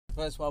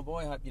First World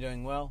Boy, hope you're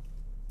doing well.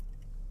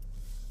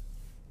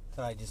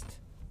 Today just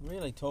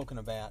really talking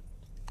about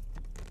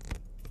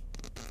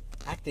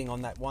acting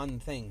on that one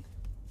thing.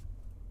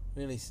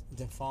 Really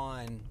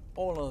define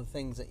all of the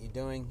things that you're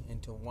doing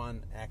into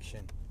one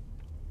action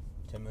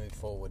to move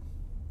forward.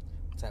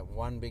 It's that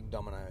one big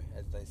domino,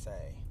 as they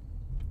say.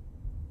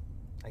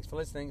 Thanks for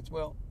listening. It's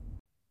Will.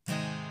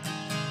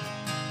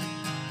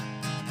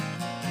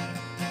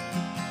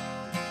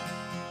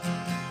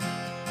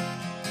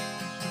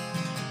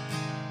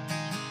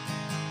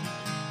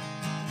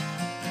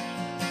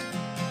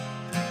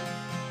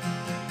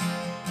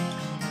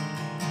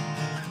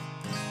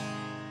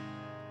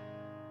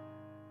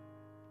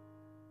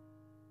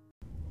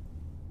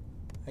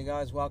 Hey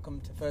guys,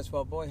 welcome to First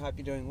World Boy. Hope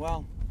you're doing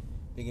well.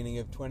 Beginning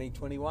of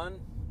 2021,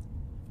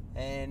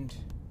 and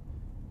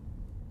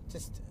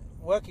just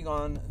working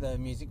on the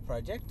music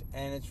project,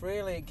 and it's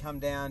really come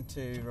down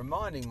to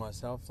reminding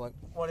myself, like,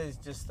 what is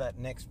just that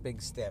next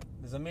big step?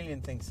 There's a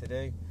million things to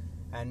do,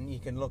 and you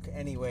can look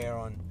anywhere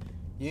on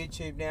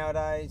YouTube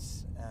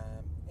nowadays,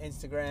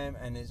 Instagram,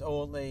 and there's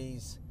all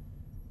these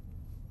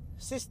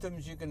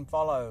systems you can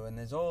follow, and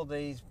there's all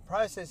these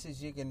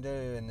processes you can do,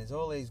 and there's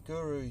all these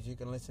gurus you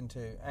can listen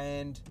to.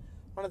 And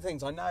one of the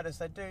things I notice,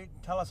 they do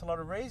tell us a lot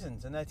of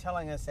reasons, and they're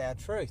telling us our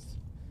truth,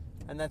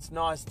 and that's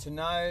nice to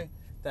know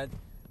that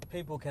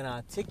people can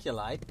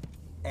articulate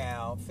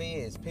our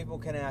fears, people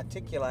can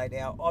articulate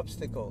our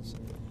obstacles.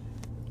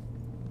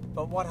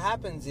 But what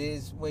happens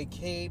is we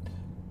keep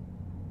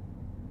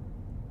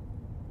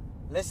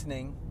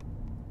listening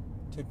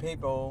to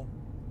people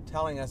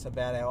telling us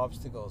about our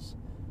obstacles.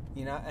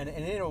 You know, and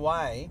in a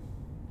way,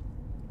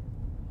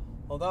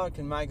 although it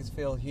can make us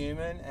feel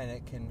human and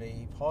it can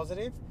be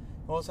positive,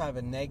 it also have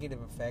a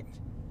negative effect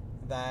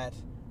that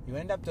you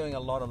end up doing a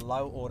lot of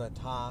low-order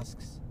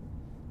tasks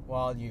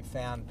while you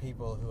found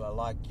people who are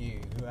like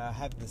you, who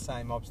have the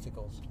same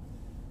obstacles.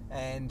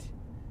 And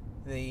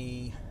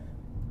the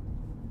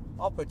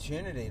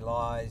opportunity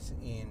lies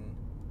in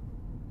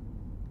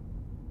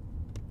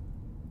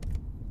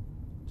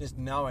just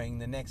knowing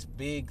the next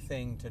big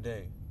thing to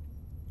do.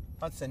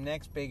 What's the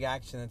next big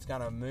action that's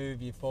going to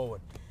move you forward?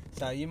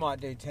 So you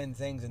might do 10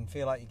 things and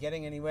feel like you're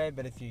getting anywhere,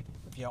 but if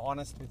you're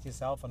honest with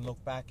yourself and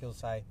look back, you'll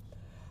say,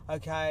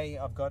 okay,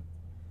 I've got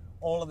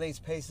all of these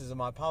pieces of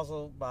my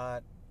puzzle, but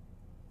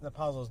the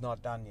puzzle's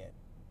not done yet.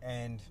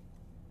 And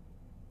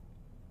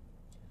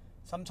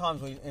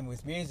sometimes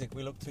with music,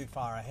 we look too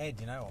far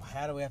ahead, you know, or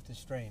how do we have to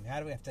stream?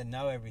 How do we have to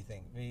know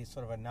everything? Be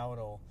sort of a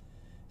know-it-all.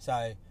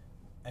 So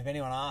if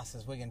anyone asks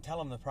us, we can tell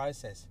them the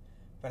process,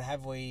 but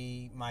have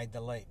we made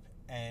the leap?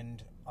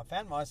 And I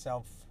found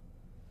myself,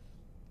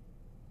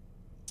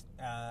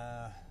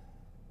 I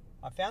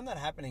found that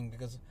happening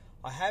because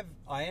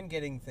I am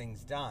getting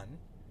things done,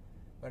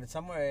 but it's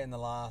somewhere in the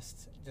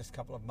last just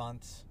couple of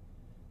months,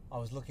 I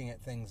was looking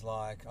at things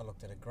like, I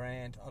looked at a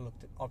grant, I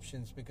looked at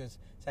options, because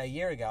say a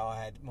year ago I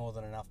had more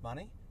than enough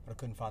money, but I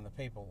couldn't find the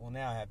people. Well,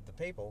 now I have the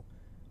people,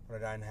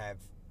 but I don't have,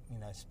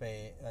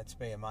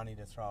 spare money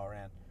to throw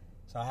around.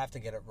 So I have to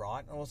get it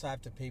right. I also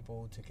have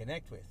people to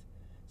connect with.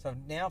 So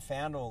I've now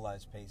found all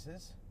those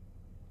pieces,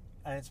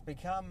 and it's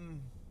become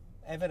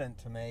evident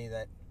to me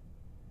that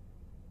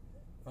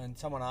when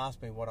someone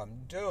asked me what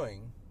I'm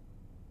doing,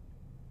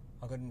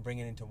 I couldn't bring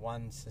it into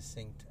one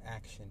succinct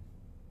action.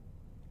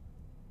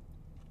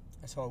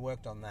 So I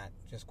worked on that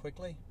just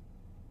quickly,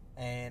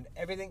 and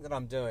everything that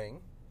I'm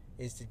doing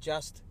is to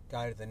just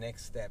go to the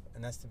next step,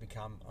 and that's to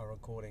become a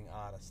recording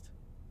artist.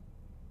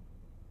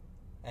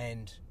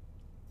 And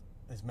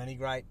there's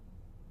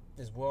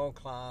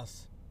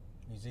world-class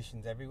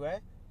musicians everywhere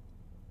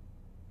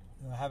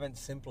who haven't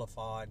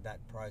simplified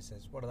that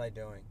process. What are they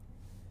doing?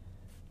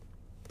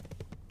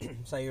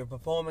 So you're a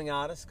performing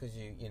artist because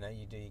you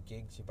do your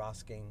gigs, you're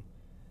busking,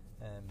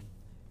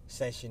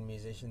 session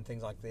musician,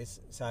 things like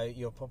this. So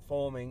you're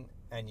performing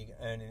and you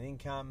earn an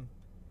income,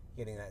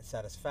 getting that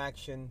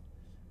satisfaction.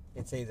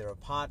 It's either a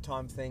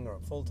part-time thing or a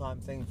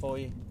full-time thing for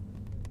you.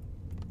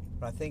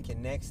 But I think your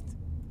next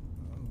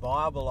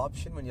viable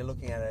option when you're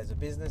looking at it as a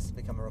business to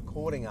become a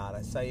recording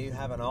artist. So you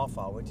have an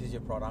offer, which is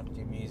your product,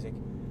 your music,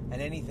 and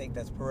anything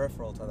that's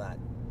peripheral to that.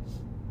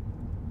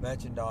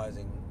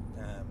 Merchandising,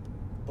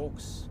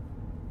 books,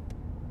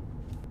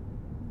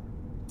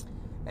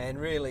 and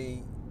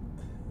really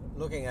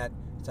looking at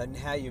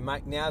how you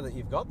make, now that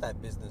you've got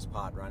that business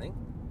part running,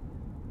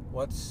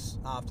 what's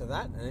after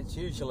that? And it's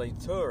usually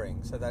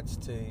touring. So that's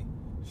to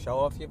show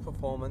off your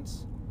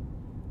performance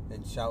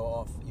and show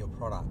off your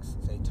products.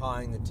 So you're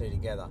tying the two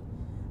together.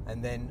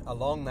 And then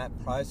along that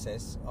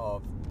process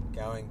of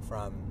going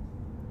from,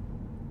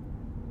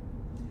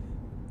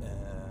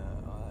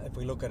 if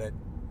we look at it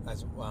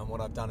as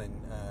what I've done in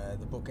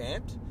the book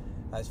Amped,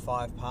 those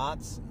 5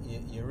 parts,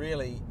 you're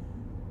really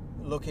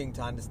looking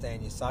to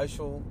understand your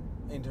social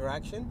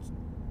interactions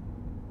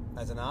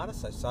as an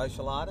artist, so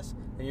social artist,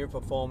 and you're a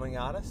performing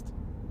artist.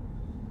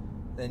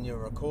 Then you're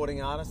a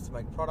recording artist to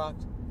make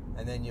product,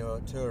 and then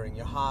you're touring.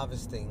 You're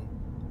harvesting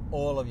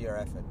all of your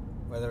effort,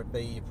 whether it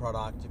be your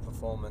product, your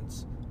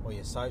performance, or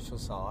your social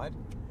side,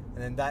 and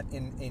and then that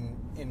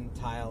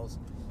entails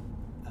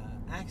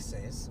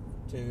access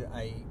to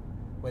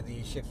whether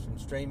you shift from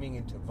streaming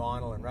into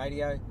vinyl and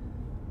radio,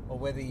 or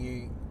whether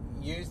you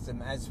use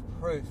them as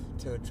proof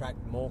to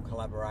attract more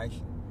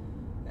collaboration.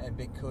 And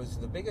because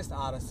the biggest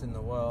artists in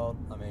the world,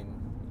 I mean,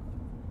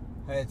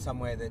 heard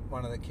somewhere that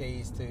one of the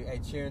keys to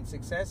Ed Sheeran's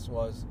success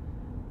was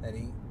that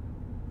he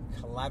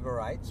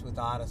collaborates with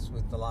artists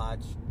with the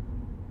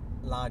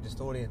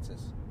largest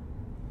audiences.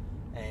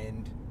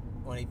 And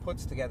when he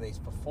puts together his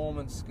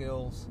performance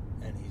skills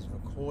and his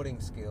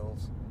recording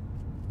skills,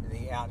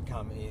 the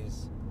outcome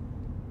is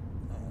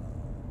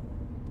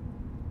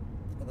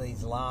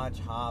these large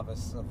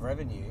harvests of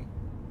revenue,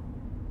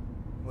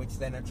 which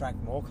then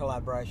attract more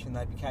collaboration.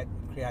 They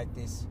create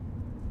this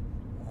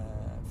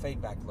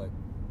feedback loop.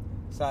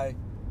 So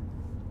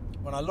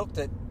when I looked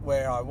at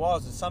where I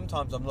was,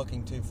 sometimes I'm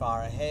looking too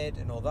far ahead,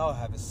 and although I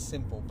have a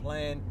simple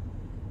plan,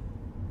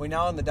 we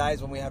know in the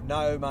days when we have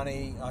no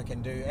money, I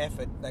can do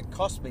effort that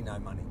costs me no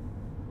money.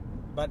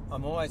 But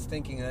I'm always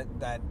thinking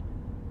that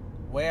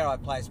where I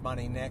place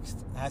money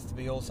next has to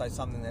be also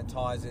something that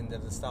ties into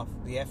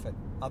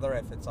other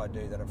efforts I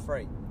do that are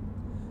free.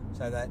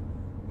 So that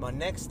my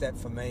next step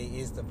for me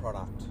is the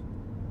product.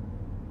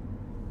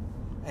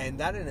 And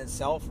that in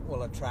itself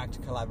will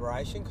attract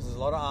collaboration, because there's a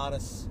lot of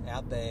artists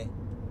out there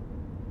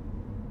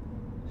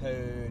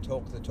who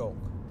talk the talk.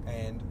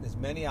 And there's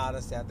many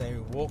artists out there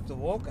who walk the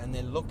walk, and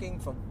they're looking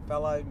for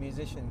fellow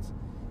musicians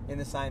in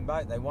the same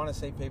boat. They want to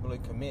see people who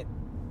commit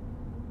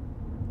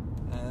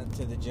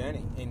to the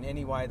journey in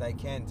any way they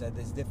can. So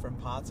there's different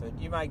parts of it.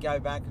 You may go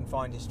back and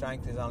find your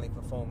strength is only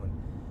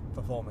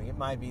performing. It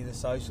may be the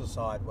social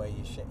side where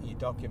you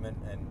document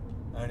and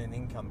earn an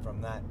income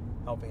from that,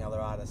 helping other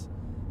artists.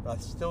 But I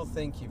still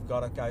think you've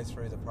got to go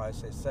through the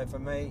process. So for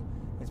me,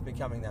 it's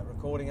becoming that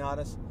recording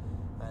artist.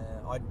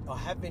 I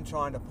have been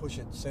trying to push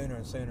it sooner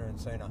and sooner and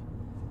sooner.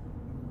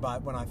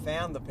 But when I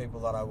found the people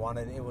that I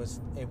wanted, it was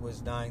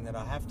knowing that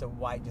I have to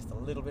wait just a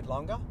little bit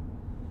longer.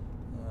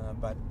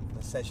 But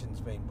the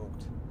session's been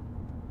booked.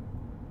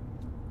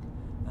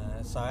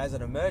 So as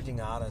an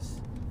emerging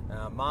artist,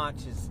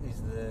 March is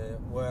the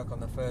work on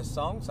the first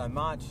song. So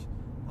March,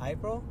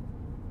 April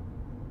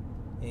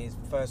is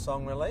first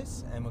song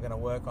release, and we're going to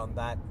work on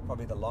that,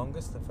 probably the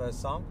longest, the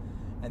first song,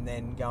 and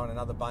then go on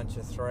another bunch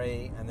of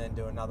 3, and then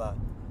do another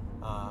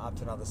up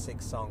to another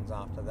 6 songs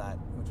after that,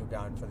 which will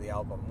go in for the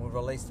album. We'll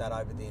release that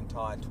over the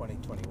entire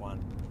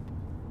 2021.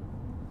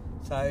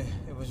 So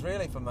it was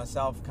really for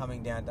myself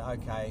coming down to,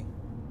 okay,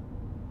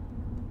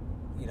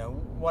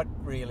 what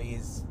really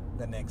is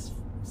the next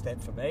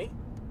step for me,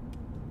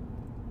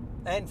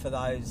 and for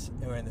those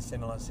who are in a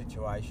similar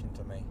situation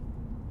to me.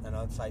 And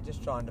I'd say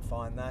just trying to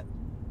find that.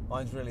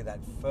 Mine's really that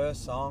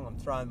first song. I'm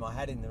throwing my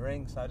hat in the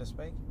ring, so to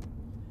speak,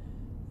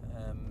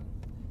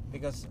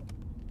 because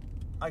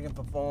I can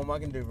perform, I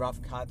can do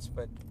rough cuts,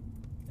 but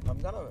if I'm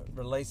going to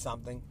release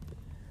something,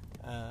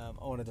 I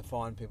wanted to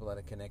find people that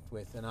I connect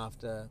with. And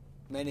after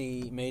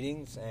many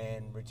meetings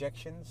and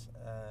rejections,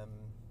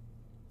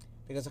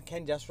 because I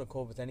can just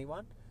record with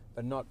anyone,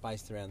 but not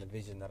based around the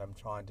vision that I'm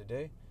trying to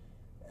do.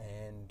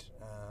 And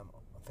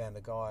I found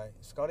the guy,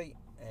 Scotty,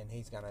 and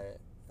he's going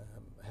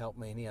to help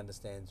me, and he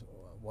understands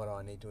what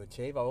I need to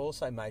achieve. I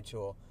also made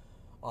sure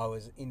I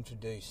was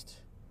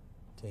introduced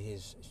to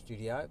his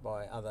studio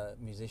by other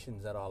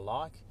musicians that I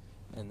like,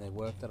 and their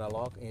work that I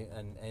like,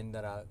 and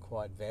that are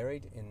quite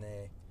varied in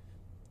their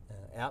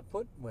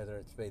output, whether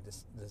it's be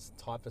this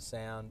type of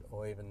sound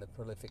or even the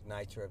prolific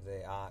nature of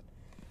their art.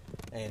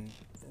 And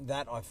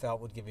that I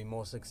felt would give me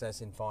more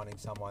success in finding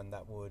someone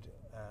that would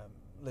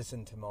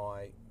listen to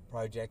my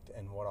project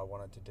and what I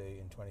wanted to do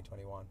in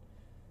 2021.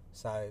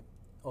 So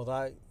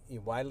although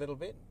you wait a little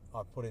bit,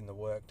 I put in the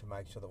work to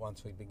make sure that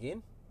once we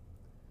begin,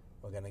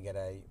 we're going to get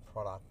a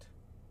product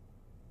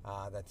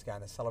that's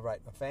going to celebrate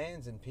my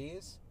fans and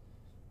peers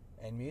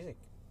and music.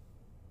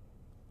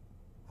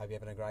 Hope you're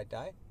having a great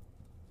day.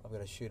 I've got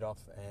to shoot off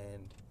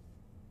and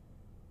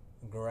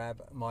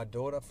grab my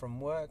daughter from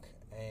work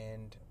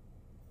and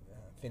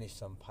finish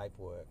some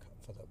paperwork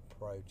for the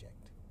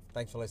project.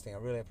 Thanks for listening. I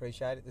really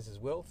appreciate it. This is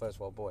Will, First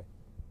World Boy.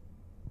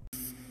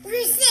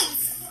 Who's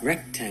this?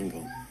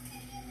 Rectangle.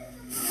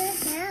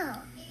 No.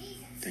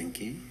 Thank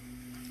you.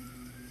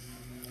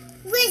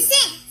 Who's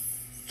this?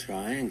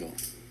 Triangle.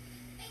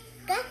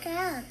 Good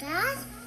girl, Dad.